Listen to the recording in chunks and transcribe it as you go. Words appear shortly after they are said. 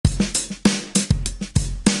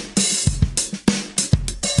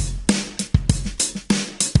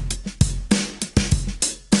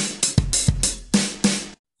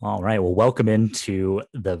All right. Well, welcome into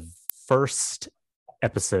the first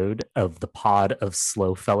episode of the pod of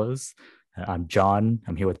SLO Fellas. I'm John.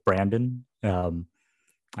 I'm here with Brandon.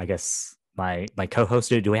 I guess my co-host.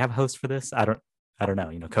 Do we have a host for this? I don't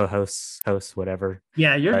know. Co-hosts, hosts, whatever.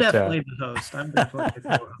 Yeah, you're But definitely the host. I'm definitely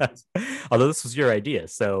the co-host. although this was your idea,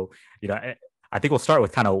 so I think we'll start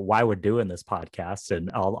with kind of why we're doing this podcast, and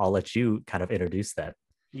I'll let you kind of introduce that.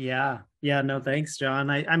 Yeah. Yeah. No, thanks, John.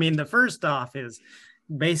 I mean, the first off is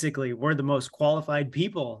basically we're the most qualified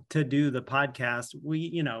people to do the podcast.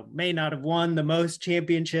 We, may not have won the most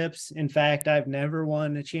championships. In fact, I've never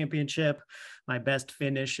won a championship. My best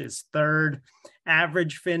finish is third.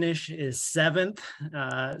 Average finish is seventh.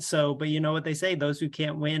 But you know what they say, those who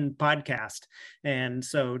can't win podcast. And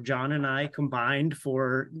so John and I combined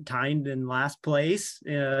for tied in last place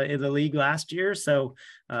in the league last year. So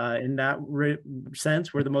in that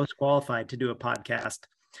sense, we're the most qualified to do a podcast.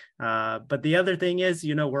 But the other thing is,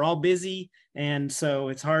 we're all busy. And so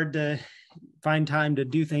it's hard to find time to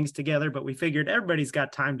do things together, but we figured everybody's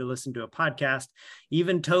got time to listen to a podcast.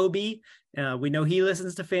 Even Toby, we know he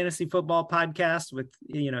listens to fantasy football podcasts with,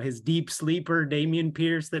 his deep sleeper, Damian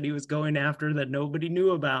Pierce, that he was going after that nobody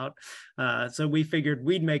knew about. So we figured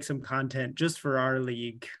we'd make some content just for our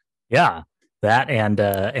league. Yeah, that and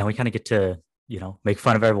we kind of get to make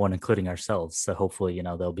fun of everyone, including ourselves. So hopefully,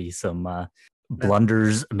 there'll be some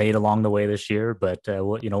blunders made along the way this year, but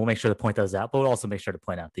we'll make sure to point those out. But we'll also make sure to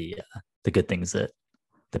point out the good things that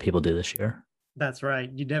people do this year. That's right.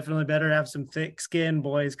 You definitely better have some thick skin,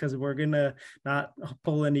 boys, because we're gonna not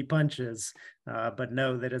pull any punches, but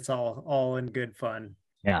know that it's all in good fun.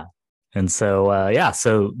 Yeah, and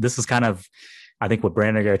so this is kind of, I think, what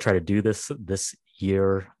Brandon and I are going to try to do this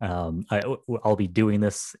year. I'll be doing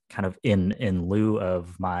this kind of in lieu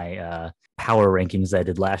of my power rankings I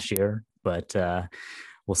did last year, but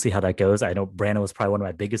we'll see how that goes. I know Brandon was probably one of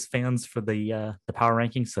my biggest fans for the power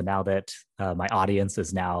rankings, so now that my audience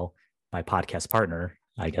is now my podcast partner,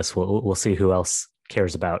 I guess we'll see who else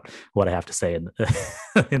cares about what I have to say in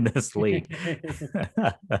in this league.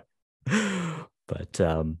 But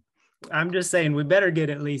I'm just saying we better get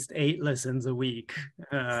at least 8 listens a week.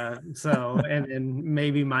 And then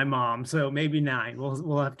maybe my mom, so maybe 9.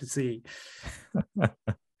 We'll have to see.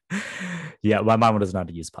 Yeah, my mom doesn't know how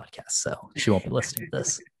to use podcasts, so she won't be listening to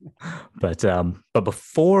this. But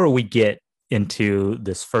before we get into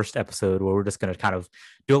this first episode, where we're just going to kind of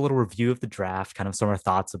do a little review of the draft, kind of some of our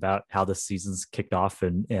thoughts about how this season's kicked off,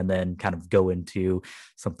 and then kind of go into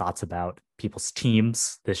some thoughts about people's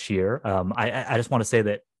teams this year. I just want to say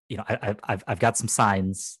that I've got some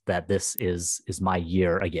signs that this is my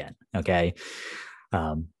year again. Okay,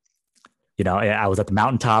 I was at the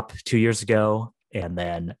mountaintop 2 years ago, and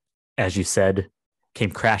then, as you said,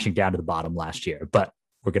 came crashing down to the bottom last year. But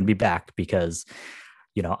we're going to be back because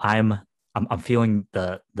I'm feeling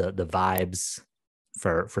the vibes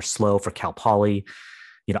for SLO, for Cal Poly.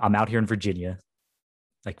 I'm out here in Virginia.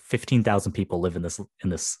 Like 15,000 people live in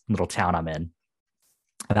this little town I'm in.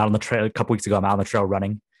 I'm out on the trail. A couple weeks ago, I'm out on the trail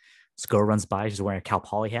running. This girl runs by. She's wearing a Cal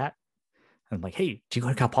Poly hat. And I'm like, "Hey, do you go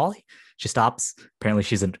to Cal Poly?" She stops. Apparently,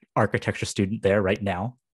 she's an architecture student there right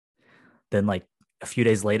now. Then, like a few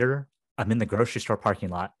days later, I'm in the grocery store parking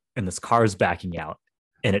lot, and this car is backing out,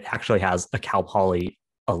 and it actually has a Cal Poly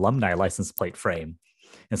alumni license plate frame.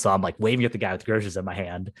 And so I'm like waving at the guy with the groceries in my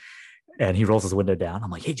hand, and he rolls his window down.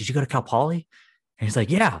 I'm like, "Hey, did you go to Cal Poly?" And he's like,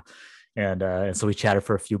 "Yeah." And so we chatted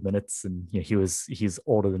for a few minutes, and he's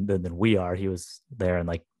older than we are. He was there in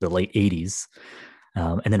like the late 80s.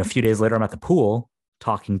 And then a few days later, I'm at the pool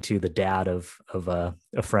talking to the dad of a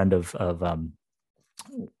friend of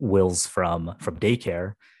Will's from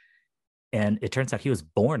daycare, and it turns out he was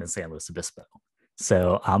born in San Luis Obispo.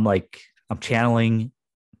 So I'm channeling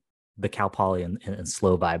the Cal Poly and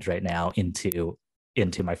SLO vibes right now into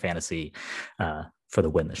my fantasy for the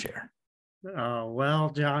win this year. Oh, well,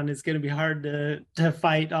 John, it's going to be hard to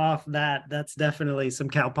fight off that. That's definitely some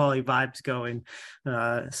Cal Poly vibes going.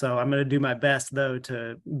 So I'm going to do my best, though,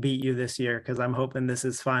 to beat you this year, because I'm hoping this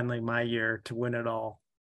is finally my year to win it all.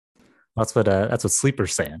 That's what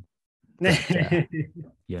Sleeper's saying. But,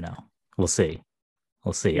 we'll see.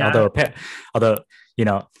 We'll see. Yeah. Although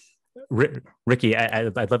Ricky,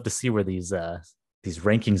 I'd love to see where these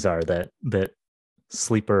rankings are that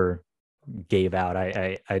Sleeper gave out.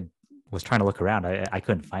 I was trying to look around. I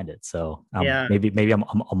couldn't find it. So Yeah. maybe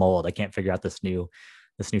I'm old. I can't figure out this new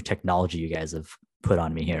technology you guys have put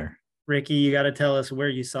on me here. Ricky, you got to tell us where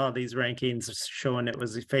you saw these rankings showing it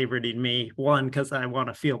was favoriting me. 1, because I want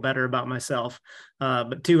to feel better about myself.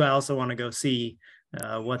 But 2, I also want to go see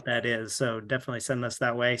what that is. So definitely send us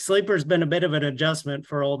that way. Sleeper's been a bit of an adjustment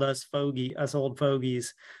for us old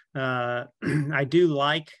fogies. I do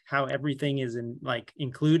like how everything is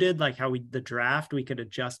included, like how the draft, we could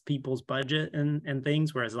adjust people's budget and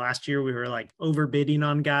things. Whereas last year we were like overbidding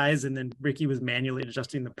on guys, and then Ricky was manually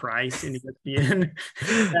adjusting the price in ESPN.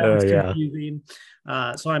 That was confusing.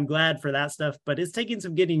 So I'm glad for that stuff, but it's taking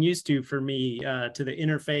some getting used to for me, to the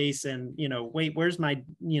interface and, wait, where's my,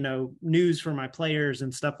 news for my players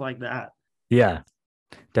and stuff like that. Yeah,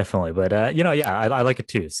 definitely. But I like it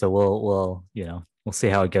too. So we'll see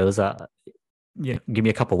how it goes. Give me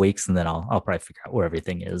a couple weeks, and then I'll probably figure out where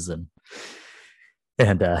everything is, and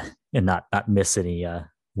not miss any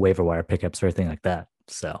waiver wire pickups or anything like that.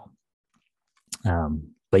 So,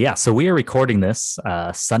 but yeah, so we are recording this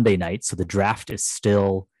Sunday night, so the draft is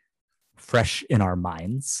still fresh in our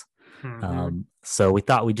minds. Mm-hmm. So we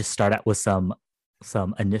thought we'd just start out with some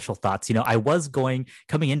initial thoughts. I was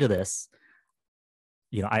coming into this.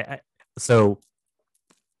 So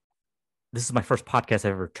this is my first podcast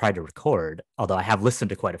I've ever tried to record, although I have listened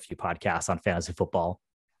to quite a few podcasts on fantasy football.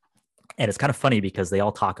 And it's kind of funny because they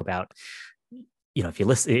all talk about,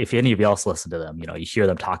 if any of you else listen to them, you hear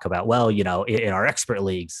them talk about, well, in our expert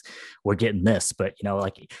leagues, we're getting this, but,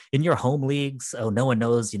 like in your home leagues, no one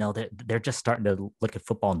knows, they're just starting to look at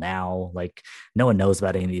football now. Like no one knows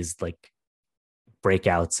about any of these like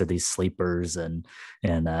breakouts or these sleepers, and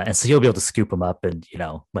so you'll be able to scoop them up and,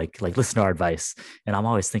 like listen to our advice. And I'm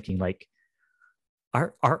always thinking like,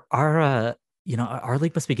 our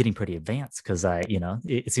league must be getting pretty advanced, because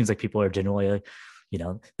it seems like people are generally,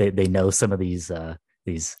 they know some of these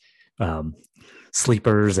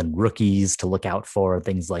sleepers and rookies to look out for and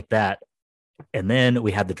things like that. And then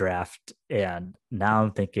we had the draft, and now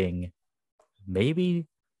I'm thinking maybe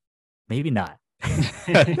not.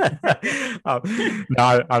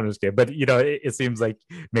 No, I'm just kidding. But it seems like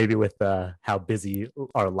maybe with how busy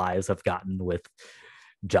our lives have gotten with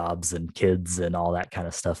jobs and kids and all that kind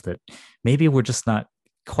of stuff, that maybe we're just not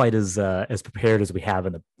quite as prepared as we have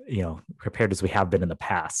been in the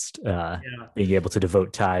past, being able to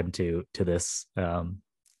devote time to this to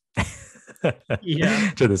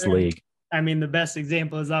this league. I mean, the best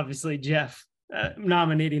example is obviously Jeff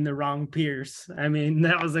nominating the wrong Pierce. I mean,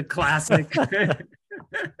 that was a classic.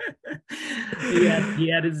 He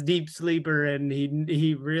had his deep sleeper, and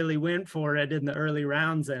he really went for it in the early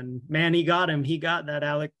rounds, and man, he got him. He got that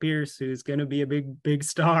Alec Pierce, who's going to be a big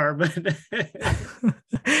star. But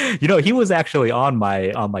he was actually on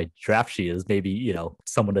my draft sheet as maybe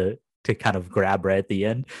someone to kind of grab right at the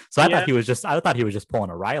end. So I thought he was just pulling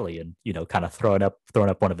a Riley and kind of throwing up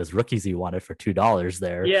one of his rookies he wanted for $2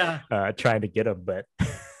 there. Yeah, trying to get him, but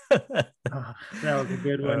that was a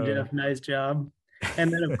good one, Jeff. Nice job.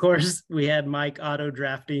 And then, of course, we had Mike auto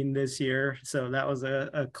drafting this year. So that was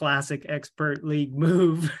a classic expert league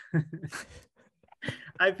move.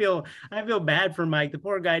 I feel bad for Mike. The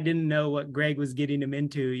poor guy didn't know what Greg was getting him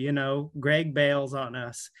into. Greg bails on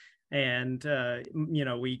us. And,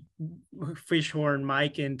 we fishhorn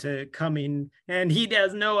Mike into coming, and he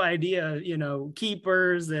has no idea,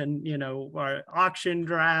 keepers and, our auction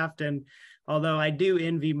draft. And although I do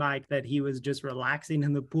envy Mike that he was just relaxing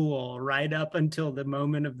in the pool right up until the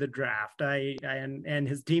moment of the draft. And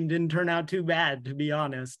his team didn't turn out too bad, to be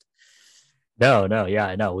honest. No, yeah,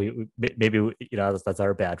 I know. We maybe that's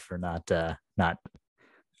our bad for not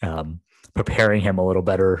preparing him a little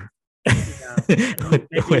better.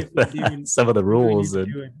 with some of the rules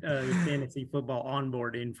and fantasy football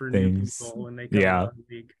onboarding for things. New people when they come to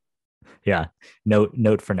the league. Yeah,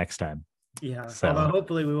 note for next time. Yeah, so. Although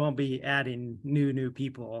hopefully we won't be adding new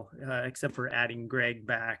people, except for adding Greg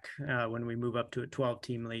back when we move up to a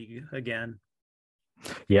 12-team league again.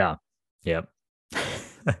 Yeah, yep.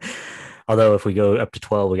 Although if we go up to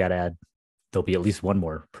 12, we got to add. There'll be at least one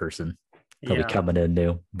more person that'll be coming in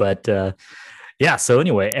new, but. Yeah. So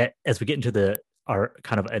anyway, as we get into our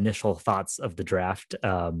kind of initial thoughts of the draft,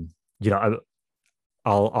 I'll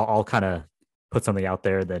kind of put something out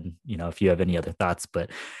there. Then if you have any other thoughts, but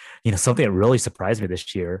something that really surprised me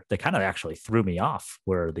this year, that kind of actually threw me off,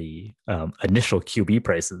 were the initial QB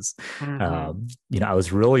prices. Mm-hmm. I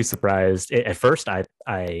was really surprised at first. I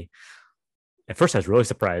was really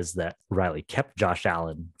surprised that Riley kept Josh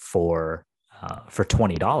Allen for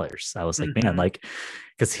 $20. I was like, man, like,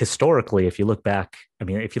 because historically, if you look back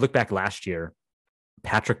last year,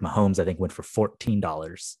 Patrick Mahomes, I think, went for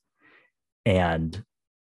 $14, and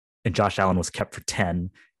Josh Allen was kept for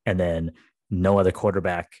 10, and then no other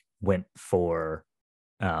quarterback went for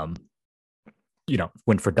double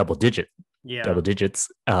digit Yeah. double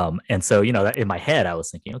digits. And so, that in my head, I was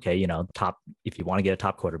thinking, okay, top, if you want to get a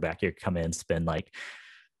top quarterback, you come in, spend like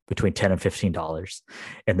between $10 and $15.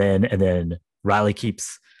 And then Riley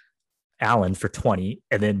keeps Allen for 20,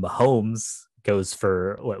 and then Mahomes goes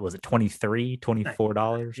for, what was it, 23, I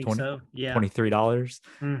 $24, think 20, so. Yeah. $23.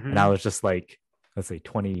 And I Mm-hmm. was just like, let's say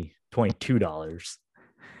 20, $22.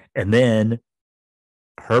 And then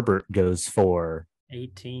Herbert goes for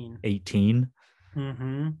 18. 18.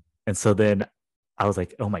 Mm-hmm. And so then I was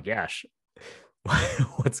like, oh my gosh,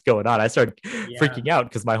 what's going on? I started Yeah. freaking out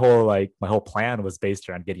because my whole plan was based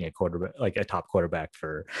around getting a quarterback, like a top quarterback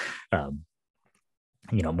for, um,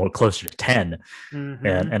 more closer to 10. And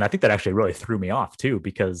Mm-hmm. and I think that actually really threw me off too,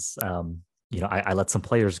 because I let some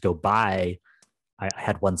players go by. I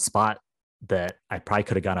had one spot that I probably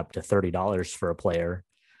could have gone up to $30 for a player,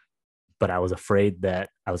 but I was afraid that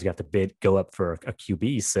I was going to have to go up for a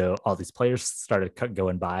QB. So all these players started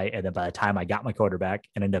going by, and then by the time I got my quarterback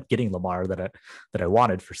and ended up getting Lamar that I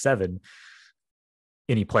wanted for 7,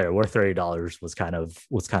 any player worth $30 was kind of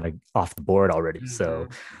off the board already. So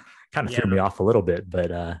Mm-hmm. kind of Yeah. threw me off a little bit, but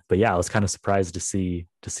yeah, I was kind of surprised to see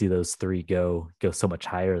those 3 go so much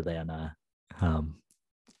higher than um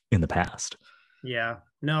in the past. Yeah.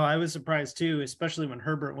 No, I was surprised too, especially when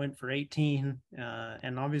Herbert went for 18.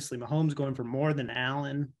 And obviously Mahomes going for more than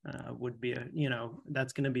Allen would be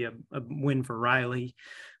that's going to be a win for Riley,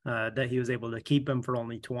 that he was able to keep him for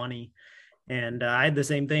only 20. And I had the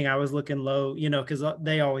same thing. I was looking low, because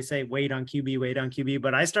they always say wait on QB, wait on QB.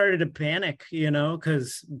 But I started to panic,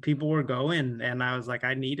 because people were going, and I was like,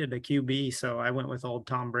 I needed a QB, so I went with old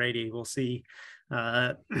Tom Brady. We'll see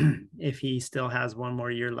if he still has one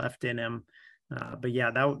more year left in him. But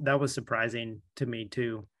yeah, that was surprising to me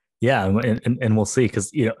too. Yeah, and we'll see,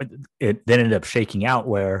 because it then ended up shaking out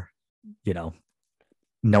where you know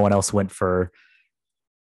no one else went for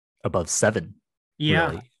above 7, Yeah,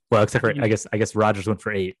 really. Well, except I for, I mean, guess I guess Rogers went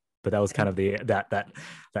for 8, but that was kind and, of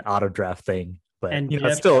that auto draft thing. But and it's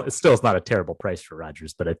Jeff, still it's not a terrible price for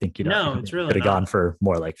Rogers, but I think no, he it's really could have not. gone for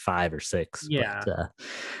more like 5 or 6. Yeah.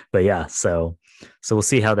 But yeah, so we'll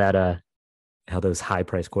see how those high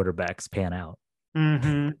price quarterbacks pan out.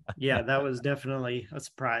 Mm-hmm. Yeah, that was definitely a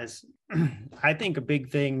surprise. I think a big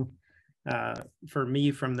thing for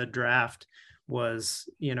me from the draft was,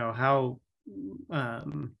 how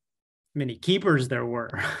many keepers there were.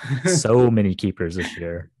 So many keepers this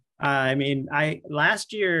year. I mean, I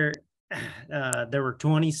last year there were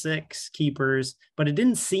 26 keepers, but it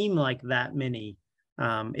didn't seem like that many.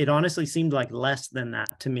 It honestly seemed like less than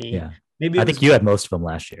that to me. Yeah. Maybe I it think was you had most of them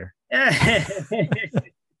last year.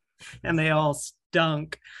 and they all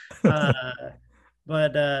stunk. Uh,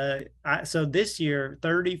 so this year,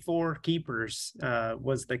 34 keepers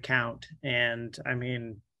was the count. And I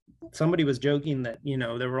mean, somebody was joking that,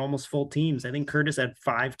 there were almost full teams. I think Curtis had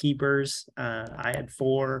 5 keepers. I had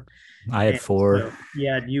 4. I had And 4. so,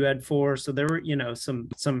 yeah, you had 4. So there were,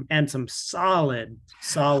 some solid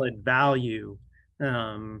value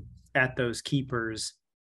at those keepers,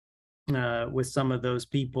 with some of those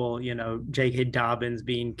people, J.K. Dobbins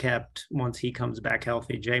being kept once he comes back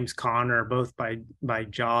healthy, James Conner, both by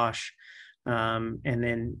Josh, and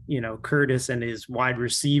then Curtis and his wide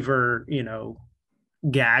receiver,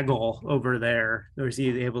 gaggle over there. Was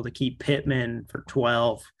he able to keep Pittman for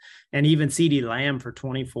 12, and even CeeDee Lamb for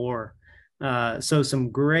 24? So some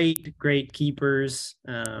great keepers.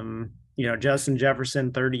 Justin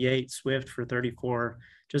Jefferson 38, Swift for 34.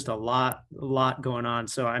 Just a lot going on.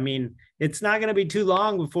 So I mean, it's not going to be too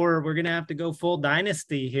long before we're going to have to go full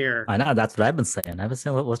dynasty here. I know, that's what I've been saying. I've been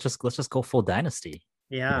saying, let's just go full dynasty.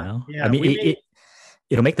 Yeah, I yeah, mean, we may.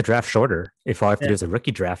 it'll make the draft shorter if all I have to do Yeah, is a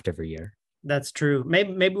rookie draft every year. that's true.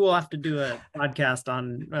 Maybe we'll have to do a podcast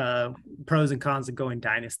on pros and cons of going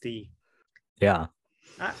dynasty. Yeah.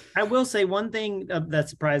 I will say one thing that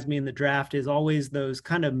surprised me in the draft is always those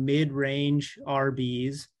kind of mid-range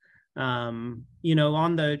RBs. On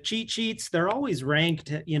the cheat sheets, they're always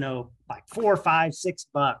ranked, like $4, $5,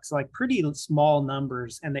 $6, like pretty small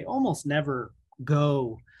numbers, and they almost never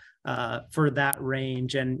go for that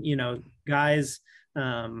range. And guys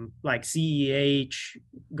like CEH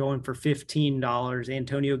going for $15,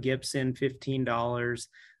 Antonio Gibson $15,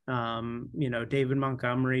 David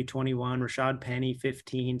Montgomery 21, Rashad Penny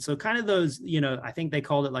 15. So kind of those, I think they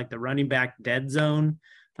called it like the running back dead zone.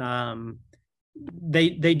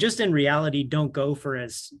 They just in reality don't go for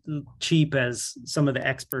as cheap as some of the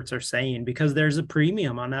experts are saying, because there's a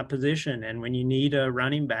premium on that position, and when you need a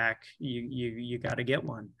running back, you got to get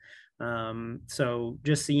one. So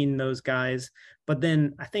just seeing those guys. But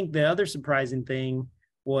then I think the other surprising thing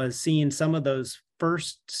was seeing some of those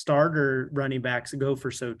first starter running backs go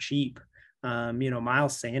for so cheap.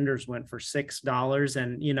 Miles Sanders went for $6,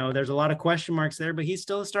 and there's a lot of question marks there, but he's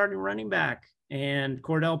still a starting running back. And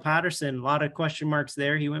Cordell Patterson, a lot of question marks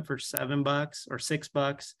there. He went for $7 or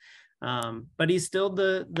 $6. But he's still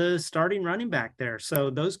the starting running back there. So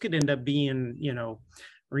those could end up being,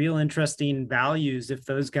 real interesting values if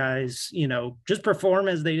those guys, just perform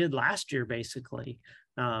as they did last year, basically.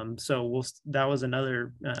 That was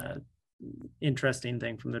another interesting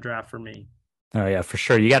thing from the draft for me. Oh yeah, for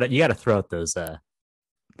sure. You gotta throw out those the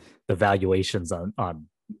valuations on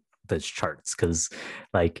those charts, because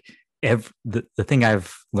like the thing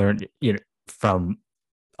I've learned, from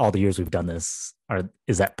all the years we've done this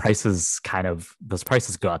is that those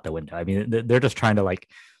prices go out the window. I mean, they're just trying to like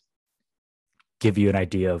give you an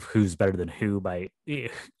idea of who's better than who by,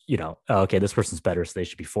 okay, this person's better, so they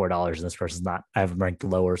should be $4, and this person's not. I have them ranked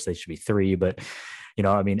lower, so they should be $3. But,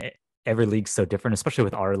 I mean, every league's so different, especially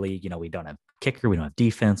with our league. We don't have kicker, we don't have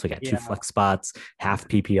defense, we got 2 flex spots, half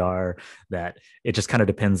PPR. That it just kind of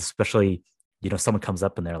depends, especially, someone comes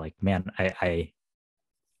up and they're like, man, I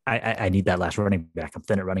need that last running back. I'm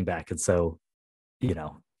thin at running back. And so, it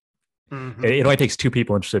only takes 2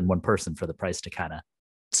 people interested in one person for the price to kind of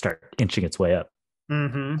start inching its way up.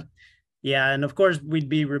 Yeah. And of course, we'd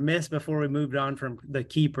be remiss before we moved on from the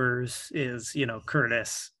keepers is,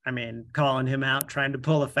 Curtis. I mean, calling him out, trying to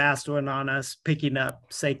pull a fast one on us, picking up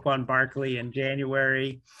Saquon Barkley in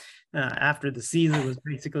January after the season was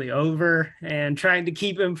basically over, and trying to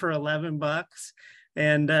keep him for $11.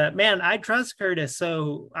 And man, I trust Curtis.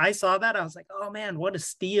 So I saw that. I was like, oh man, what a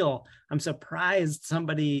steal. I'm surprised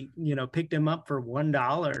somebody, picked him up for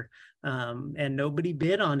 $1. And nobody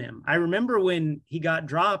bid on him. I remember when he got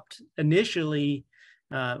dropped initially,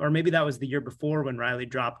 or maybe that was the year before when Riley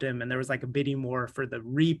dropped him, and there was like a bidding war for the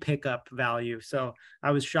re-pickup value. So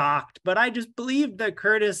I was shocked, but I just believed that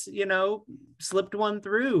Curtis, slipped one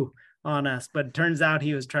through on us, but it turns out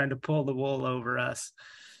he was trying to pull the wool over us.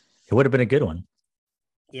 It would have been a good one.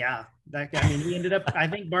 Yeah, I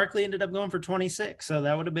think Barkley ended up going for 26. So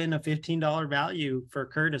that would have been a $15 value for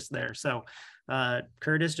Curtis there. So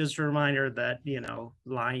Curtis, just a reminder that,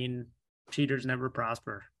 lying cheaters never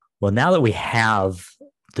prosper. Well, now that we have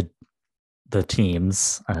the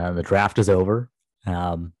teams, the draft is over.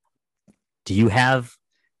 Do you have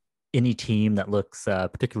any team that looks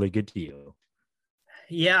particularly good to you?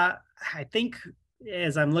 Yeah, I think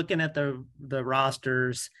as I'm looking at the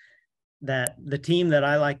rosters, that the team that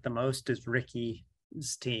I like the most is Ricky's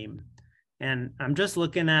team. And I'm just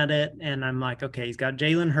looking at it and I'm like, okay, he's got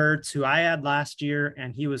Jalen Hurts, who I had last year,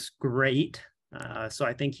 and he was great. So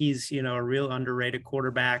I think he's, a real underrated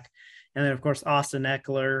quarterback. And then, of course, Austin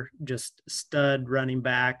Eckler, just stud running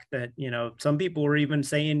back that, some people were even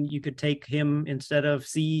saying you could take him instead of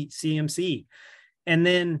CMC. And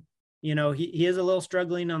then, he is a little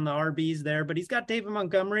struggling on the RBs there, but he's got David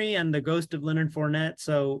Montgomery and the ghost of Leonard Fournette.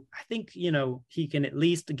 So I think, he can at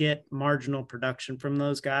least get marginal production from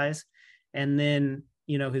those guys. And then,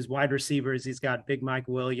 his wide receivers, he's got Big Mike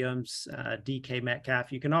Williams, DK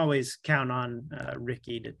Metcalf. You can always count on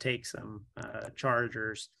Ricky to take some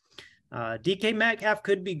Chargers. DK Metcalf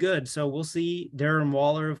could be good. So we'll see. Darren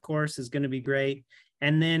Waller, of course, is going to be great.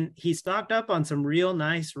 And then he stocked up on some real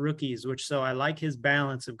nice rookies, so I like his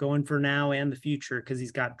balance of going for now and the future, because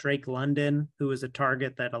he's got Drake London, who is a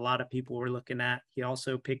target that a lot of people were looking at. He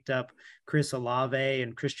also picked up Chris Olave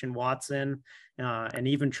and Christian Watson, and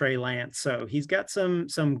even Trey Lance. So he's got some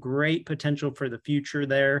great potential for the future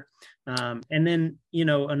there. And then,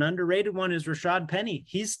 an underrated one is Rashad Penny.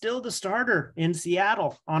 He's still the starter in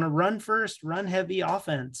Seattle on a run first, run heavy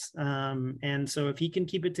offense. And so if he can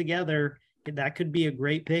keep it together, that could be a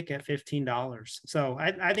great pick at $15. So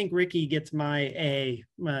I think Ricky gets my A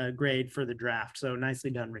grade for the draft. So nicely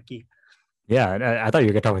done, Ricky. Yeah, I thought you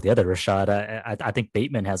were going to talk about the other Rashad. I think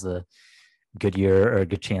Bateman has a good year, or a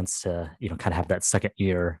good chance to, kind of have that second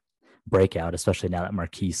year breakout, especially now that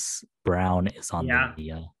Marquise Brown is on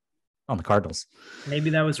the Cardinals. Maybe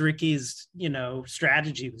that was Ricky's,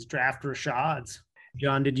 strategy, was draft Rashad's.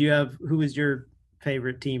 John, who was your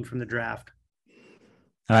favorite team from the draft?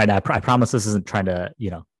 All right, I promise this isn't trying to,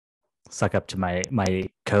 suck up to my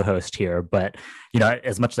co-host here, but,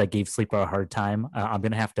 as much as I gave Sleeper a hard time, I'm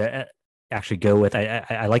going to have to actually go with,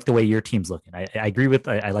 I like the way your team's looking. I agree with,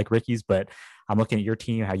 I like Ricky's, but I'm looking at your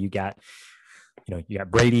team, how you got, you got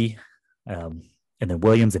Brady, and then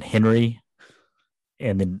Williams and Henry.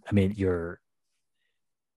 And then, your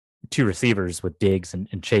 2 receivers with Diggs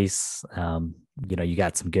and Chase, you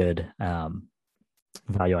got some good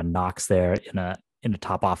value on Knox there. in a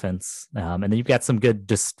top offense. And then you've got some good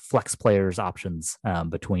just flex players options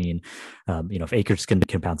between, if Akers can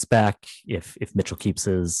bounce back, if Mitchell keeps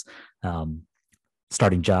his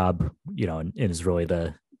starting job, and is really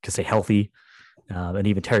to stay healthy. And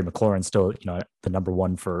even Terry McLaurin still, the number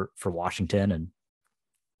one for Washington.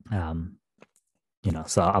 And,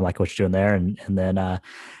 so I like what you're doing there. And then, I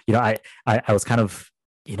was kind of,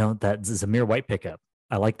 that Zamir White pickup.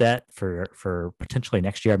 I like that for potentially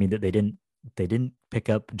next year. I mean, that they didn't pick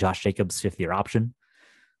up Josh Jacobs' 5th-year option.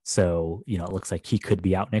 So, it looks like he could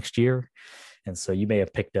be out next year. And so you may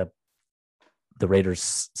have picked up the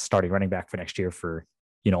Raiders starting running back for next year for,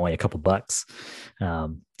 only a couple bucks.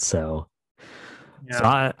 So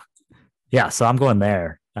I'm going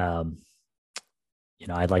there. I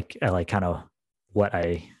like kind of what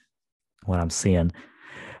I'm seeing.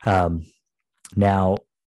 Now,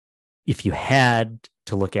 if you had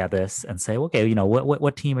to look at this and say, okay,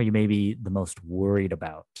 what team are you maybe the most worried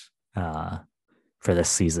about for this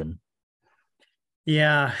season?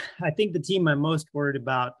 Yeah, I think the team I'm most worried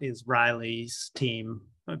about is Riley's team,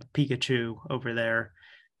 Pikachu over there.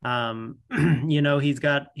 He's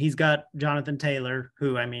got Jonathan Taylor,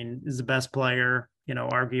 who I mean is the best player,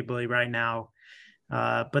 arguably right now.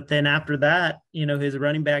 But then after that, his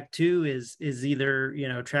running back too is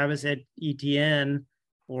either Travis Etienne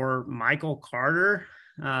or Michael Carter.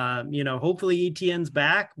 Hopefully Etienne's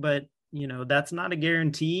back, but that's not a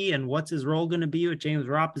guarantee. And what's his role going to be with James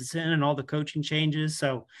Robinson and all the coaching changes?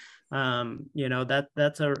 So,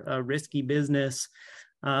 that's a risky business.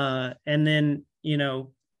 And then,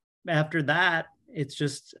 after that, it's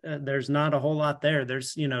just there's not a whole lot there.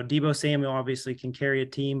 There's, Deebo Samuel obviously can carry a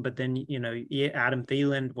team, but then, Adam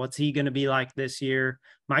Thielen, what's he going to be like this year?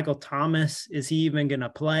 Michael Thomas, is he even going to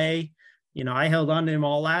play? I held on to him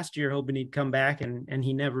all last year, hoping he'd come back, and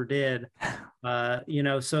he never did. So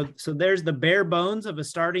there's the bare bones of a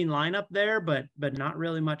starting lineup there, but not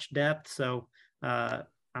really much depth. So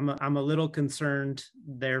I'm a little concerned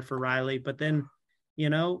there for Riley. But then,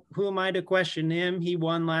 who am I to question him? He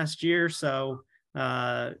won last year, so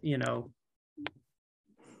I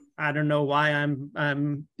don't know why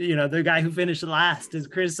I'm the guy who finished last is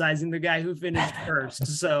criticizing the guy who finished first.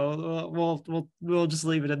 So we'll just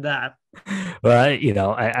leave it at that. Well,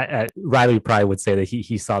 Riley probably would say that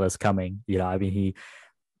he saw this coming. I mean, he,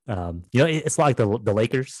 it's like the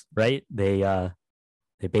Lakers, right? They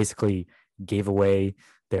basically gave away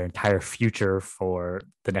their entire future for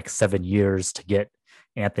the next 7 years to get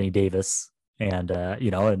Anthony Davis, and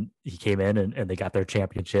and he came in and they got their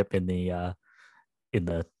championship in the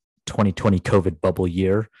 2020 COVID bubble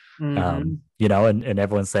year. Mm-hmm. And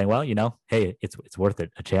everyone's saying, well, hey, it's worth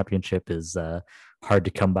it. A championship is hard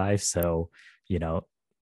to come by. So,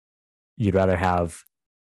 you'd rather have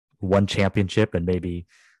one championship and maybe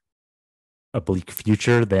a bleak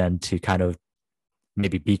future than to kind of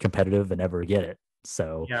maybe be competitive and never get it.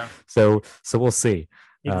 So, yeah. So we'll see.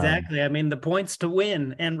 Exactly. I mean, the points to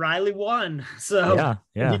win, and Riley won. So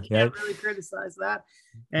you can't really criticize that.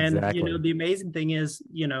 And, exactly. The amazing thing is,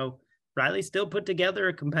 Riley still put together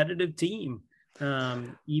a competitive team,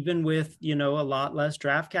 even with, a lot less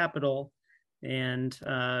draft capital. And,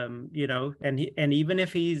 and even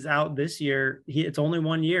if he's out this year, it's only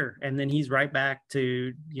 1 year, and then he's right back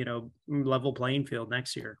to, level playing field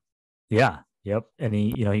next year. Yeah. Yep. And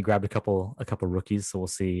he grabbed a couple rookies. So we'll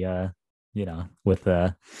see, with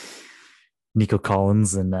Nico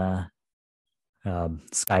Collins and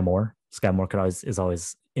Sky Moore. Sky Moore is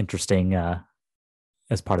always interesting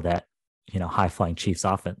as part of that, high flying Chiefs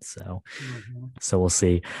offense. So, So we'll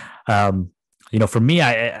see. For me,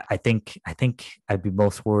 I think I'd be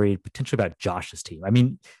most worried potentially about Josh's team. I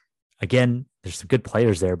mean, again, there's some good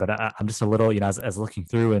players there, but I'm just a little, as looking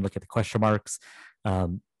through and look at the question marks,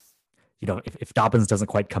 if Dobbins doesn't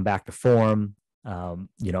quite come back to form,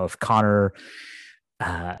 if Connor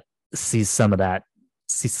sees some of that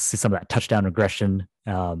touchdown regression,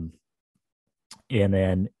 and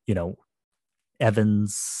then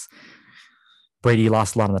Evans, Brady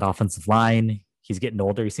lost a lot on that offensive line. He's getting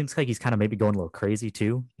older. He seems like he's kind of maybe going a little crazy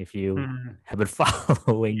too. If you have been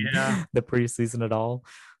following the preseason at all,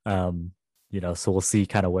 so we'll see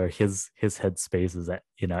kind of where his headspace is at.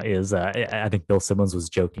 I think Bill Simmons was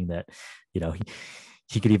joking that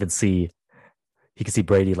he could even see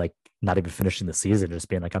Brady like not even finishing the season, just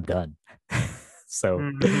being like, I'm done.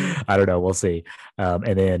 So I don't know. We'll see.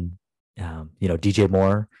 And then DJ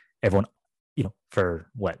Moore, everyone, for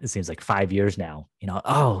what it seems like 5 years now,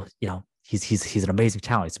 he's an amazing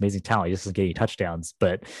talent. He's an amazing talent. He just doesn't get any touchdowns.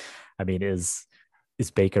 But I mean, is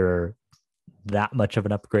Baker that much of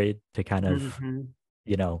an upgrade to kind of,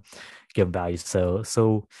 give him value?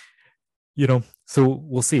 So so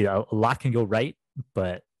we'll see. A lot can go right,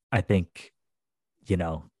 but I think, you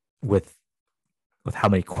know, with how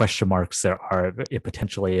many question marks there are,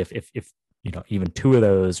 potentially, if even two of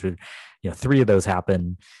those, or three of those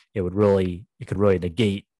happen, it could really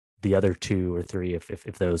negate the other two or three if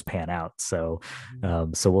those pan out. So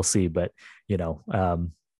so we'll see. But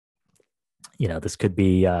this could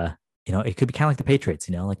be it could be kind of like the Patriots,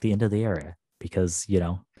 like the end of the era, because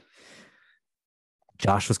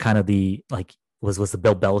Josh was kind of was the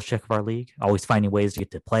Bill Belichick of our league, always finding ways to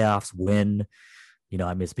get to playoffs, win.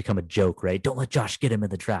 I mean, it's become a joke, right? Don't let Josh get him in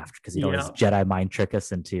the draft, because he'd always Jedi mind trick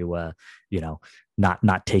us into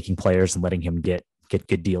not taking players and letting him get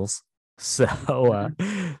good deals. So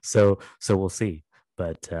so we'll see.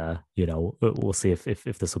 But we'll see if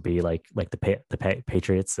this will be like the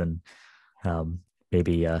Patriots, and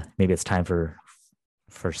maybe it's time for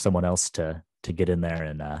someone else to get in there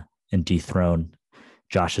and dethrone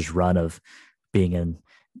Josh's run of being in,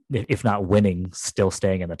 if not winning, still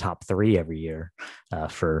staying in the top three every year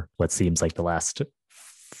for what seems like the last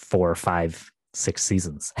 4, 5, 6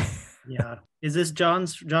 seasons. Yeah. Is this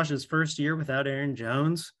Josh's first year without Aaron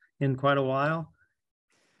Jones in quite a while?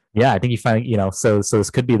 Yeah, I think you find, so this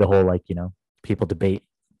could be the whole, people debate,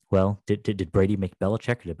 well, did Brady make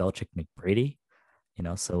Belichick, or did Belichick make Brady?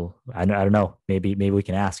 So I don't know. Maybe we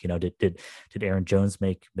can ask, did Aaron Jones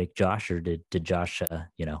make Josh, or did Josh,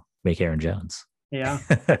 make Aaron Jones? Yeah,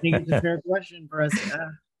 I think it's a fair question for us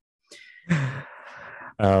to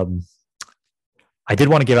ask. I did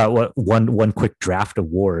want to give out one quick draft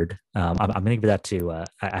award. I'm going to give that to I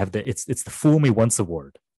have it's the Fool Me Once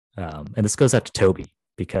award, and this goes out to Toby,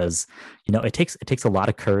 because it takes a lot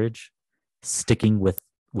of courage sticking with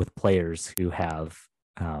players who have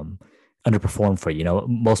underperformed for you.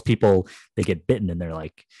 Most people, they get bitten and they're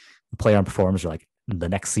like, the player underperforms, are like, the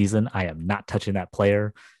next season I am not touching that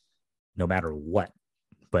player no matter what.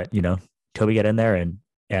 But Toby got in there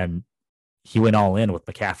and he went all in with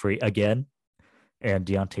McCaffrey again and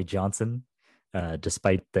Deontay Johnson,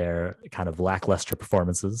 despite their kind of lackluster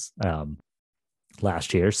performances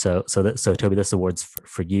last year. So Toby, this award's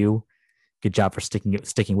for you. Good job for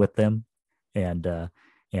sticking with them, and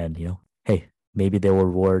hey, maybe they'll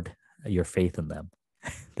reward your faith in them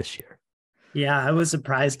this year. Yeah, I was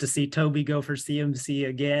surprised to see Toby go for CMC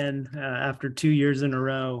again after 2 years in a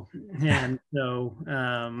row, and so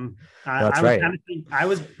I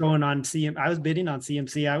was going on CM. I was bidding on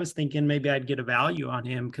CMC. I was thinking maybe I'd get a value on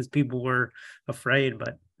him because people were afraid,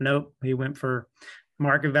 but nope, he went for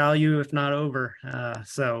market value, if not over.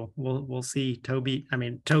 So we'll see. Toby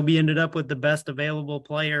ended up with the best available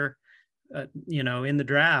player, in the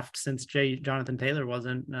draft, since Jonathan Taylor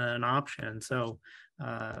wasn't an option. So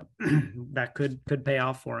that could pay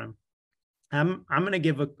off for him. I'm going to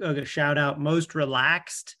give a shout out, most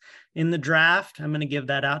relaxed in the draft. I'm going to give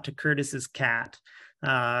that out to Curtis's cat,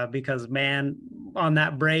 because man, on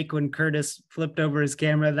that break when Curtis flipped over his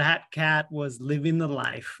camera, that cat was living the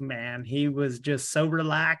life, man. He was just so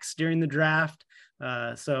relaxed during the draft.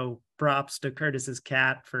 So props to Curtis's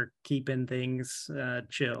cat for keeping things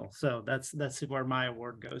chill. So that's where my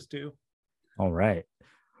award goes to. All right.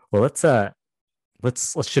 Well, let's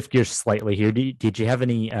shift gears slightly here. Did you have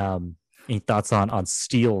any thoughts on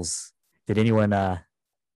steals? Did anyone rob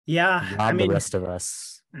the rest of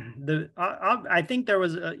us? I think there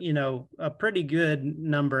was a pretty good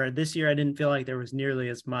number this year. I didn't feel like there was nearly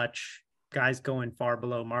as much guys going far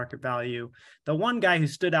below market value. The one guy who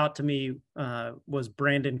stood out to me was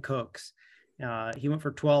Brandon Cooks. He went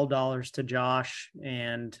for $12 to Josh,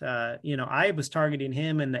 and I was targeting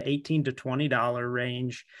him in the $18 to $20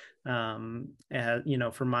 range,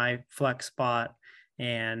 for my flex spot.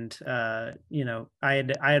 And I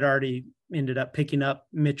had already ended up picking up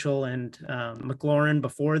Mitchell and McLaurin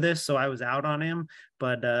before this, so I was out on him.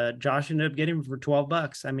 But Josh ended up getting him for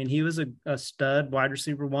 $12. I mean, he was a stud wide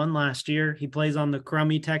receiver 1 last year. He plays on the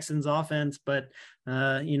crummy Texans offense, but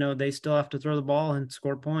they still have to throw the ball and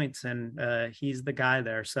score points, and he's the guy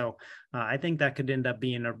there. So I think that could end up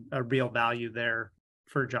being a real value there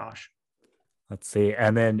for Josh. Let's see.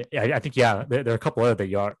 And then I think, there are a couple other that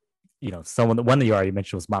you are, one that you already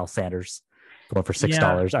mentioned was Miles Sanders going for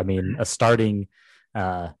 $6. Yeah. I mean, a starting,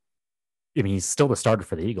 he's still the starter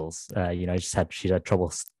for the Eagles. She had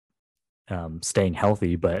trouble staying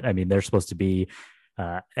healthy, but I mean, they're supposed to be,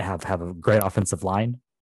 have a great offensive line,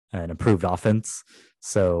 an improved offense.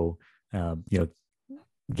 So,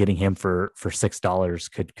 getting him for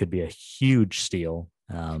 $6 could be a huge steal.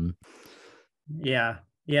 Yeah.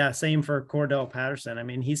 Yeah, same for Cordell Patterson. I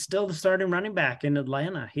mean, he's still the starting running back in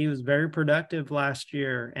Atlanta. He was very productive last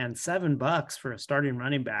year, and $7 for a starting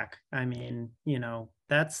running back. I mean,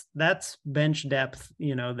 that's bench depth,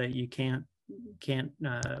 that you can't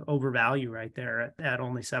overvalue right there at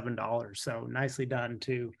only $7. So nicely done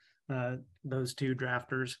to those two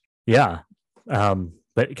drafters. Yeah.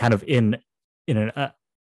 But kind of in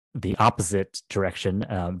the opposite direction,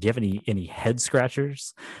 do you have any head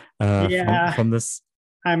scratchers from this?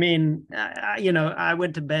 I mean, I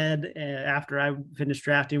went to bed after I finished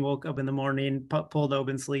drafting, woke up in the morning, pulled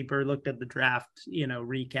open Sleeper, looked at the draft,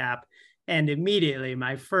 recap. And immediately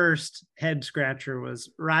my first head scratcher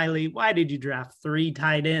was, Riley, why did you draft 3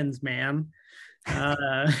 tight ends, man?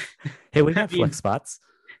 Hey, we got flex spots.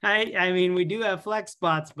 I mean, we do have flex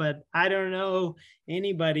spots, but I don't know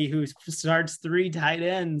anybody who starts 3 tight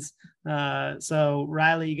ends. So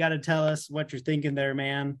Riley, you got to tell us what you're thinking there,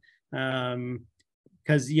 man.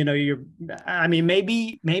 Because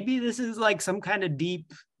maybe this is like some kind of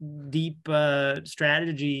deep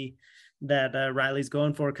strategy that Riley's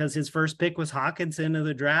going for, because his first pick was Hawkinson of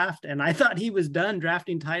the draft, and I thought he was done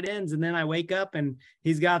drafting tight ends, and then I wake up and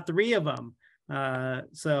he's got 3 of them.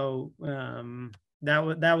 So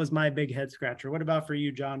that was my big head scratcher. What about for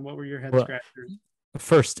you, John? What were your head scratchers?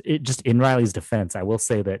 First, just in Riley's defense, I will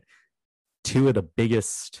say that 2 of the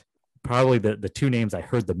biggest, probably the 2 names I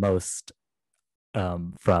heard the most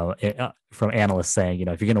from analysts saying,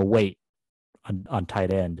 if you're going to wait on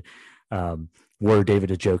tight end, were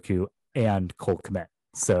David Njoku and Cole Kmet.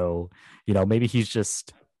 So, maybe he's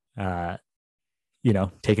just, taking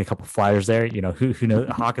a couple flyers there. Who knows?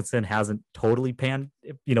 Hawkinson hasn't totally been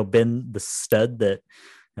the stud that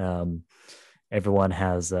everyone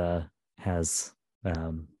has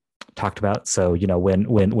talked about. So,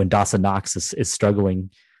 when Dawson Knox is struggling,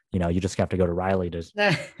 you just have to go to Riley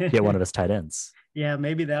to get one of his tight ends. Yeah,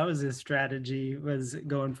 maybe that was his strategy, was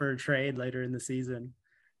going for a trade later in the season.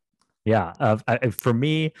 Yeah. For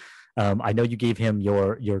me, I know you gave him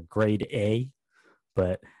your grade A,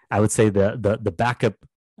 but I would say the backup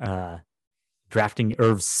drafting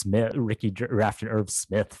Irv Smith, Ricky drafting Irv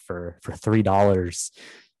Smith for $3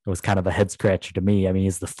 was kind of a head scratcher to me. I mean,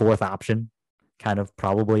 he's the 4th option, kind of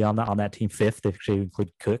probably on that team, 5th if you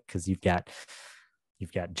include Cook, because you've got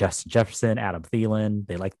Justin Jefferson, Adam Thielen.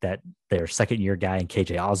 They like that their 2nd-year guy in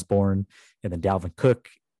KJ Osborne, and then Dalvin Cook,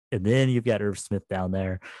 and then you've got Irv Smith down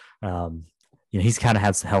there. He's kind of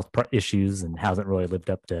had some health issues and hasn't really lived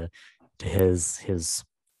up to his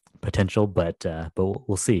potential, but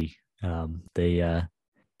we'll see.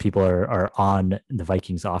 People are on the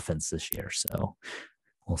Vikings offense this year, so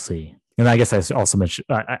we'll see. And I guess I also mentioned,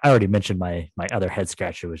 I already mentioned my other head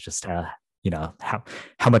scratcher was just how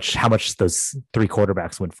much those 3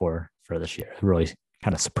 quarterbacks went for this year. It really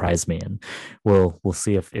kind of surprised me, and we'll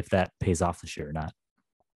see if that pays off this year or not.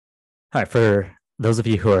 All right, for those of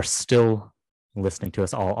you who are still listening to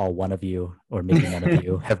us, all one of you, or maybe none of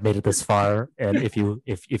you, have made it this far, and if you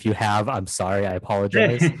have, I'm sorry, I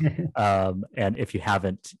apologize. And if you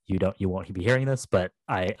haven't, you won't be hearing this, but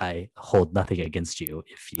I hold nothing against you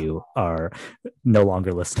if you are no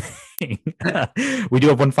longer listening. We do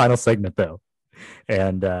have one final segment though,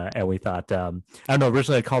 and we thought, I don't know,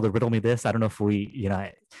 originally I called it Riddle Me This. I don't know if we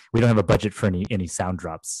don't have a budget for any sound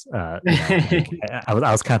drops. I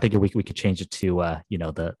was kind of thinking we could change it to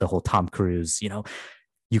the whole Tom Cruise,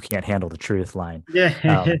 you can't handle the truth line. Yeah.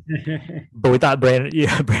 But we thought, Brandon,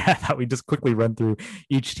 I thought we'd just quickly run through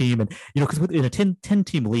each team, and because in a 10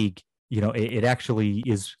 team league, it actually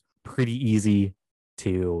is pretty easy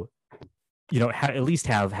to at least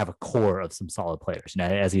have a core of some solid players.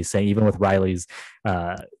 As he's saying, even with Riley's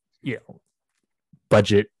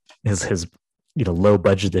budget, his low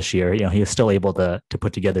budget this year, he is still able to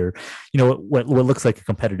put together what looks like a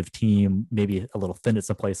competitive team, maybe a little thin at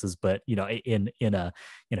some places, but in a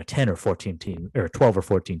 10 or 14 team or 12 or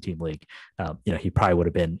 14 team league, he probably would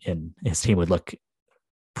have been in, his team would look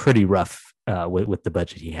pretty rough with the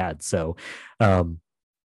budget he had. So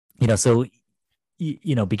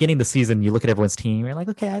beginning the season, you look at everyone's team, you're like,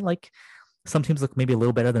 okay, I like some teams look maybe a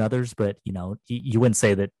little better than others, but you wouldn't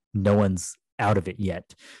say that no one's out of it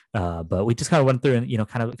yet. But we just kind of went through and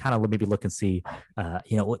kind of maybe look and see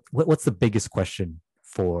what's the biggest question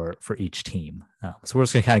for each team. So we're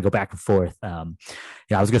just gonna kind of go back and forth. I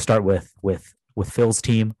was gonna start with Phil's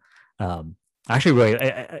team. Actually,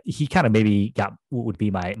 really, he kind of maybe would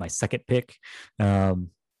be my second pick.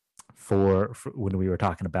 For when we were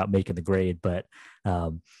talking about making the grade, but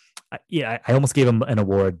I almost gave him an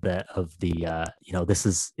award of the this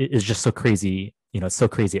is just so crazy, it's so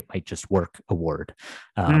crazy it might just work award,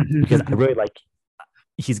 because I really like,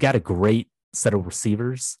 he's got a great set of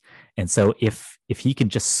receivers. And so if he can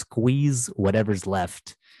just squeeze whatever's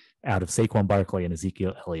left out of Saquon Barkley and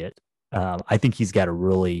Ezekiel Elliott, I think he's got a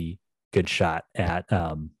really good shot at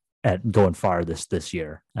going far this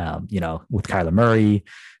year. With Kyler Murray,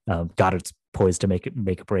 Goddard's poised to make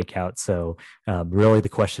a breakout. So really, the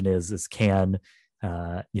question is can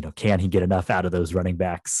he get enough out of those running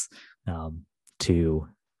backs to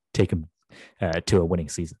take him to a winning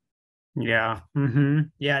season? Yeah. Mm-hmm.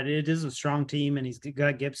 Yeah, it is a strong team, and he's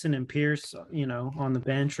got Gibson and Pierce, on the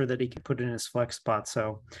bench, or that he could put in his flex spot.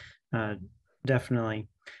 So definitely.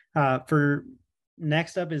 For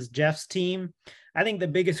next up is Jeff's team. I think the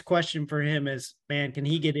biggest question for him is, man, can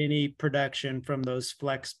he get any production from those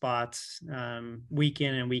flex spots week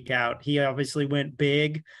in and week out? He obviously went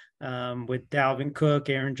big with Dalvin Cook,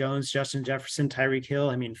 Aaron Jones, Justin Jefferson, Tyreek Hill.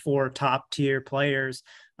 I mean, 4 top tier players.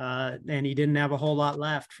 And he didn't have a whole lot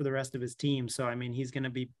left for the rest of his team. So, I mean, he's going to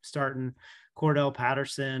be starting Cordell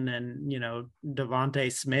Patterson and,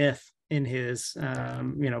 Devontae Smith in his,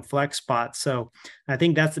 flex spot. So I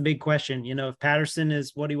think that's the big question. If Patterson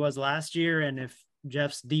is what he was last year, and if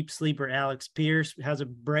Jeff's deep sleeper Alex Pierce has a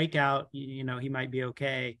breakout, he might be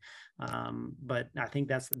okay. But I think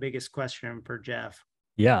that's the biggest question for Jeff.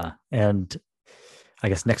 Yeah. And I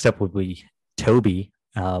guess next up would be Toby.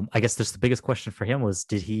 I guess the biggest question for him was,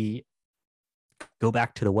 did he go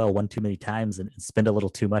back to the well one too many times and spend a little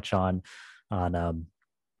too much on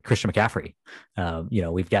Christian McCaffrey?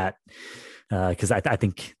 We've got because I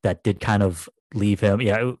think that did kind of leave him.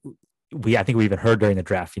 I think we even heard during the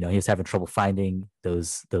draft, he was having trouble finding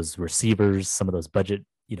those receivers, some of those budget,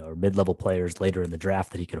 or mid-level players later in the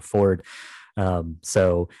draft that he could afford.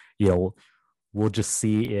 So we'll just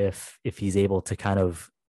see if he's able to kind of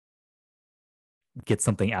get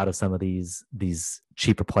something out of some of these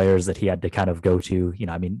cheaper players that he had to kind of go to.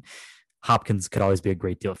 Hopkins could always be a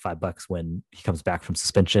great deal at $5 when he comes back from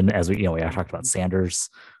suspension, as we talked about Sanders,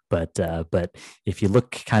 but if you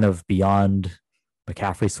look kind of beyond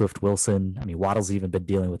McCaffrey, Swift, Wilson, Waddle's even been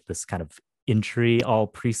dealing with this kind of injury all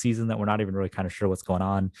preseason that we're not even really kind of sure what's going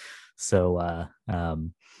on. So,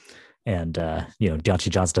 Deontay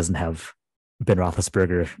Johnson doesn't have Ben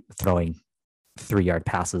Roethlisberger throwing 3-yard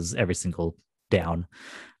passes every single down.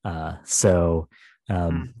 It starts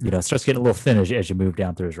getting a little thin as you move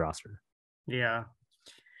down through his roster. Yeah.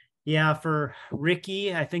 Yeah. For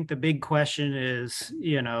Ricky, I think the big question is,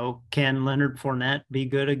 can Leonard Fournette be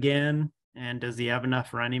good again? And does he have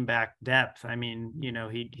enough running back depth?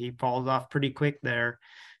 He falls off pretty quick there.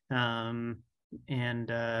 I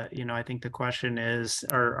think the question is,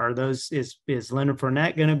 is Leonard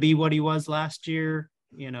Fournette going to be what he was last year?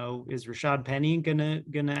 Is Rashad Penny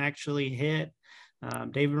gonna actually hit?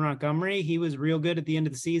 David Montgomery, he was real good at the end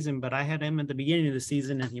of the season, but I had him at the beginning of the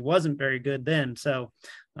season and he wasn't very good then. So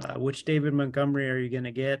which David Montgomery are you going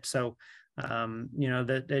to get? So,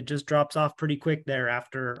 that it just drops off pretty quick there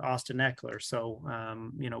after Austin Eckler. So,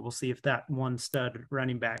 we'll see if that one stud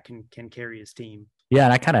running back can carry his team. Yeah.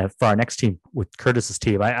 And I kind of, for our next team with Curtis's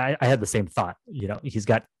team, I had the same thought. He's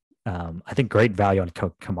got, I think, great value on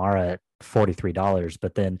Kamara at $43,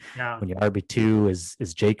 but then when your RB2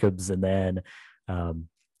 is Jacobs, and then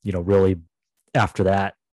really after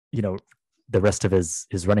that, the rest of his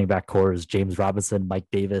running back core is James Robinson, Mike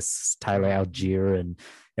Davis, Tyler Algier,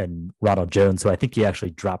 and Ronald Jones. So I think he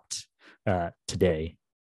actually dropped today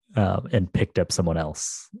and picked up someone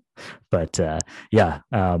else. But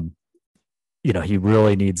he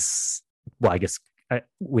really needs. Well, I guess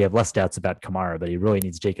we have less doubts about Kamara, but he really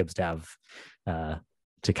needs Jacobs to have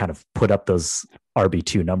to kind of put up those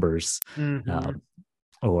RB2 numbers,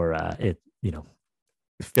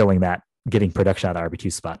 filling that, getting production out of the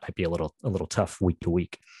RB2 spot might be a little tough week to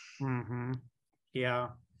week. Mm-hmm.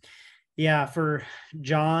 Yeah. For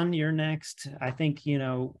John, you're next. I think,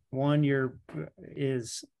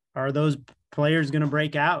 are those players going to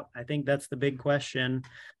break out? I think that's the big question.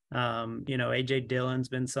 AJ Dillon's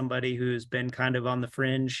been somebody who's been kind of on the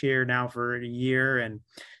fringe here now for a year. And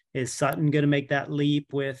is Sutton going to make that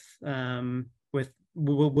leap with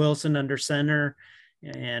Wilson under center?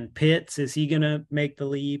 And Pitts, is he going to make the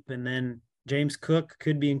leap? And then James Cook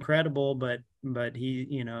could be incredible, but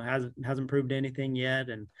he, hasn't proved anything yet.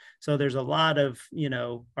 And so there's a lot of,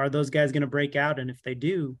 are those guys going to break out? And if they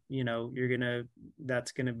do,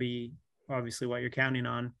 that's going to be obviously what you're counting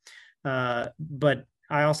on. But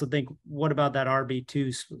I also think, what about that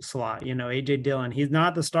RB2 slot? AJ Dillon, he's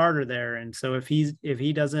not the starter there. And so if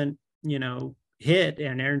he doesn't, hit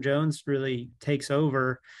and Aaron Jones really takes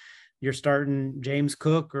over, you're starting James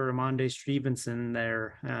Cook or Ramondre Stevenson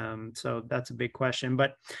there. So that's a big question.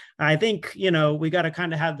 But I think, we got to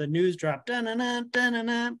kind of have the news drop. Dun-dun-dun,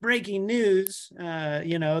 dun-dun-dun, breaking news.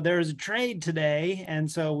 There's a trade today. And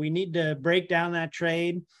so we need to break down that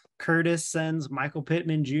trade. Curtis sends Michael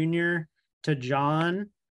Pittman Jr. to John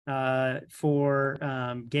for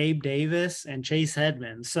Gabe Davis and Chase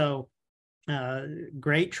Edmonds. So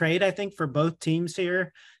great trade, I think, for both teams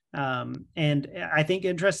here. And I think,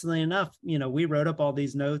 interestingly enough, we wrote up all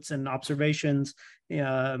these notes and observations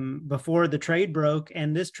before the trade broke,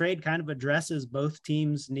 and this trade kind of addresses both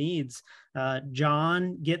teams' needs.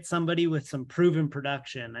 John gets somebody with some proven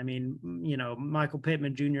production. I mean, Michael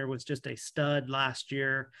Pittman Jr. was just a stud last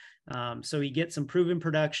year. So he gets some proven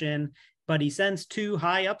production, but he sends two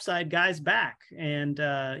high upside guys back. And,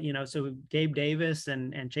 so Gabe Davis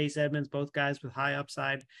and Chase Edmonds, both guys with high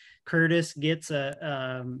upside. Curtis gets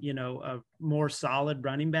a more solid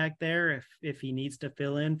running back there if he needs to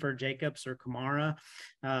fill in for Jacobs or Kamara.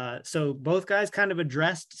 So both guys kind of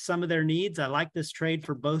addressed some of their needs. I like this trade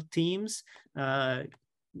for both teams.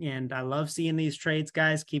 And I love seeing these trades,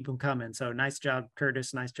 guys. Keep them coming. So nice job,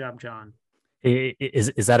 Curtis. Nice job, John.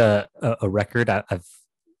 Is that a record? I've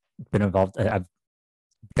been involved. I've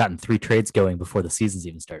gotten 3 trades going before the season's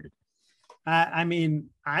even started. I mean,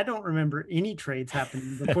 I don't remember any trades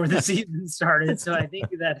happening before the season started, so I think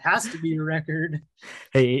that has to be a record.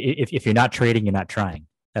 Hey, if you're not trading, you're not trying.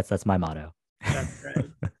 That's my motto. That's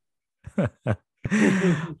right.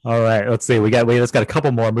 All right, let's see. Let's got a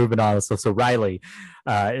couple more moving on. So Riley's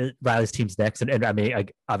team's next, and I mean,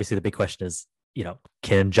 obviously the big question is,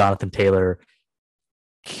 can Jonathan Taylor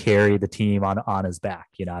carry the team on his back?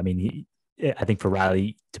 I mean, I think for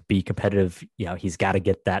Riley to be competitive, he's got to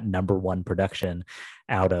get that number one production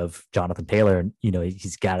out of Jonathan Taylor. And,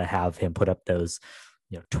 he's got to have him put up those,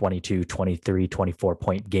 22, 23, 24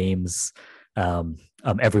 point games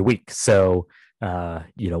every week. So,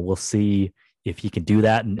 we'll see if he can do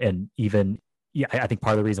that. And even, I think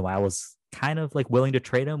part of the reason why I was kind of like willing to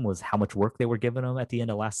trade him was how much work they were giving him at the end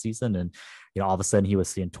of last season. And, all of a sudden he was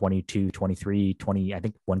seeing 22, 23, 20, I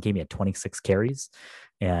think one game he had 26 carries.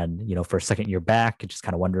 And, for a second year back, just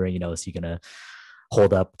kind of wondering, is he going to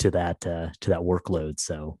hold up to that workload?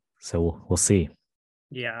 So we'll see.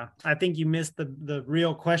 Yeah, I think you missed the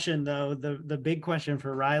real question, though. The big question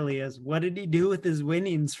for Riley is, what did he do with his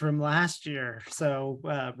winnings from last year? So,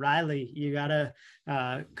 Riley, you got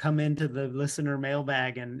to come into the listener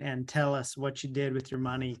mailbag and tell us what you did with your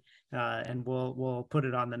money, and we'll put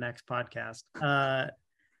it on the next podcast.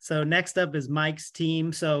 So next up is Mike's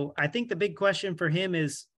team. So I think the big question for him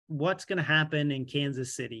is what's going to happen in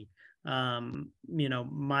Kansas City.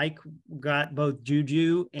 Mike got both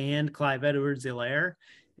Juju and Clive Edwards-Helaire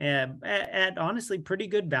at honestly pretty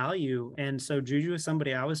good value. And so Juju is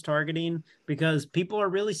somebody I was targeting because people are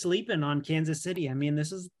really sleeping on Kansas City. I mean,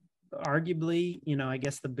 this is arguably, I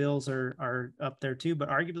guess the Bills are up there too, but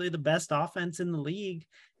arguably the best offense in the league.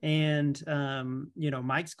 And,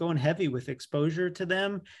 Mike's going heavy with exposure to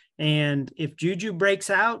them. And if Juju breaks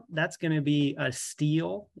out, that's going to be a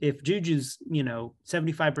steal. If Juju's,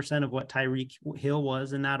 75% of what Tyreek Hill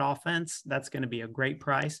was in that offense, that's going to be a great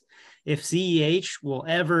price. If CEH will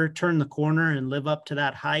ever turn the corner and live up to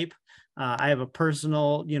that hype, I have a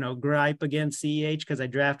personal, gripe against CEH because I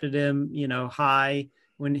drafted him, high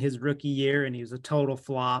when his rookie year and he was a total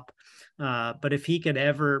flop. But if he could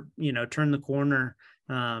ever, turn the corner,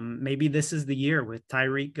 maybe this is the year with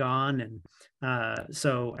Tyreek gone. And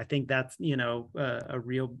so I think that's, a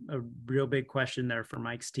real big question there for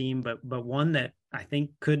Mike's team, but one that I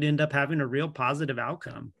think could end up having a real positive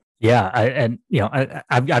outcome. Yeah.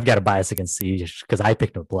 I've got a bias against CEH because I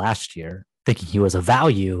picked him up last year thinking he was a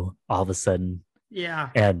value all of a sudden. Yeah.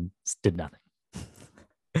 And did nothing.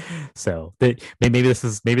 So maybe this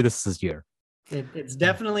is his year. It's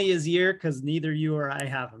definitely his year because neither you or I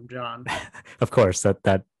have him, John. Of course,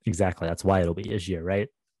 that exactly. That's why it'll be his year, right?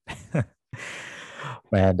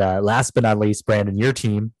 And last but not least, Brandon, your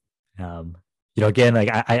team. Again, like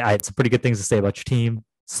I had some pretty good things to say about your team.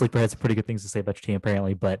 Sleeper had some pretty good things to say about your team,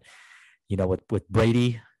 apparently. But with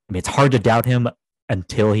Brady, I mean, it's hard to doubt him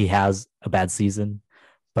until he has a bad season.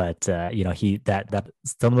 But he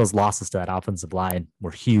some of those losses to that offensive line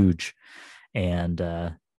were huge, and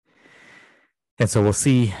so we'll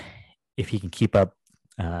see if he can keep up,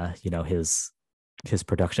 his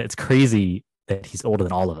production. It's crazy that he's older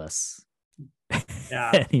than all of us,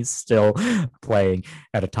 yeah, and he's still playing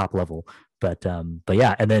at a top level. But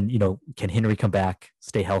yeah, and then can Henry come back,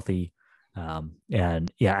 stay healthy,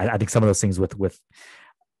 and yeah, I think some of those things with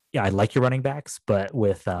I like your running backs, but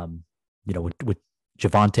with with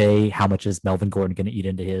Javonte, how much is Melvin Gordon going to eat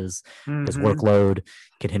into his workload?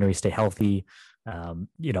 Can Henry stay healthy?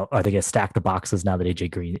 You know, are they going to stack the boxes now that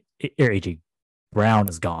AJ Brown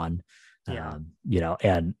is gone? Yeah. You know,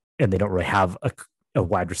 and they don't really have a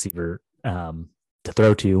wide receiver to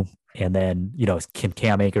throw to. And then, you know,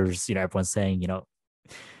 Cam Akers, you know, everyone's saying, you know,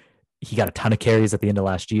 he got a ton of carries at the end of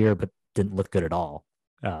last year, but didn't look good at all.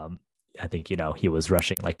 I think, you know, he was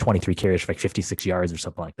rushing like 23 carries for like 56 yards or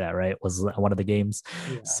something like that, right? Was one of the games.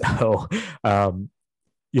 Yeah. So,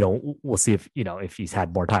 you know, we'll see if, you know, if he's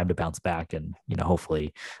had more time to bounce back, and, you know,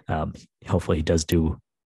 hopefully he does do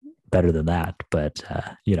better than that. But,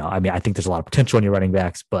 you know, I mean, I think there's a lot of potential in your running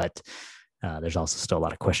backs, but there's also still a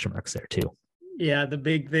lot of question marks there too. Yeah, the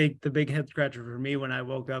big head scratcher for me when I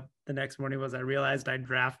woke up the next morning was I realized I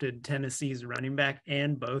drafted Tennessee's running back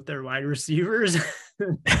and both their wide receivers.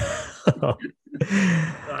 So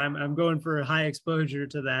I'm going for a high exposure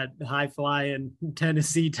to that high flying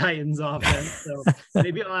Tennessee Titans offense. So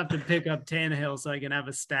maybe I'll have to pick up Tannehill so I can have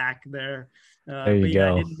a stack there. There you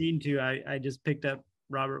go. I didn't mean to. I just picked up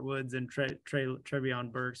Robert Woods and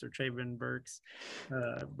Trevion Burks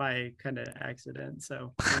by kind of accident.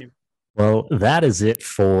 So anyway. Well, that is it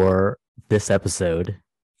for this episode.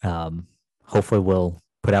 Hopefully we'll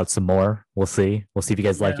put out some more. We'll see if you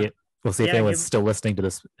guys like it. We'll see if anyone's still listening to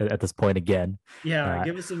this at this point again. Yeah,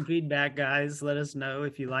 give us some feedback, guys. Let us know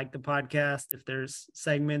if you like the podcast, if there's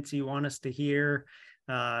segments you want us to hear,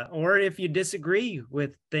 or if you disagree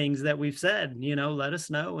with things that we've said. You know, let us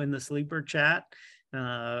know in the sleeper chat.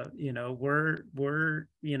 You know, we're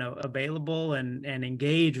you know, available and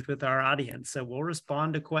engaged with our audience, so we'll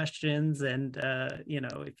respond to questions. And you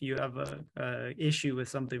know, if you have a issue with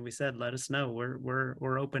something we said, let us know.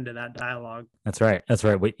 We're open to that dialogue. That's right.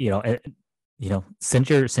 We, you know, send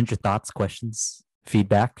your thoughts, questions,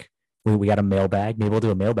 feedback. We got a mailbag. Maybe we'll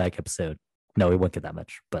do a mailbag episode. No, we won't get that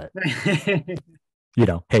much, but you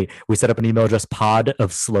know, hey, we set up an email address,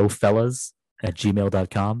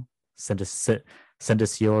 podofslowfellas@gmail.com. Send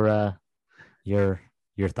us your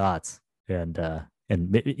thoughts, and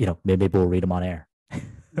you know, maybe we'll read them on air.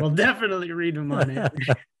 We'll definitely read them on air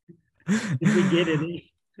if we get it.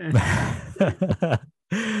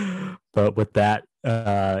 But with that,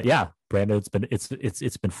 yeah, Brando,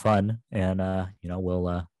 it's been fun, and you know,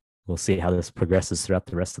 we'll see how this progresses throughout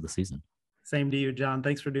the rest of the season. Same to you, John.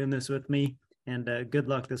 Thanks for doing this with me, and good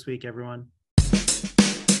luck this week, everyone.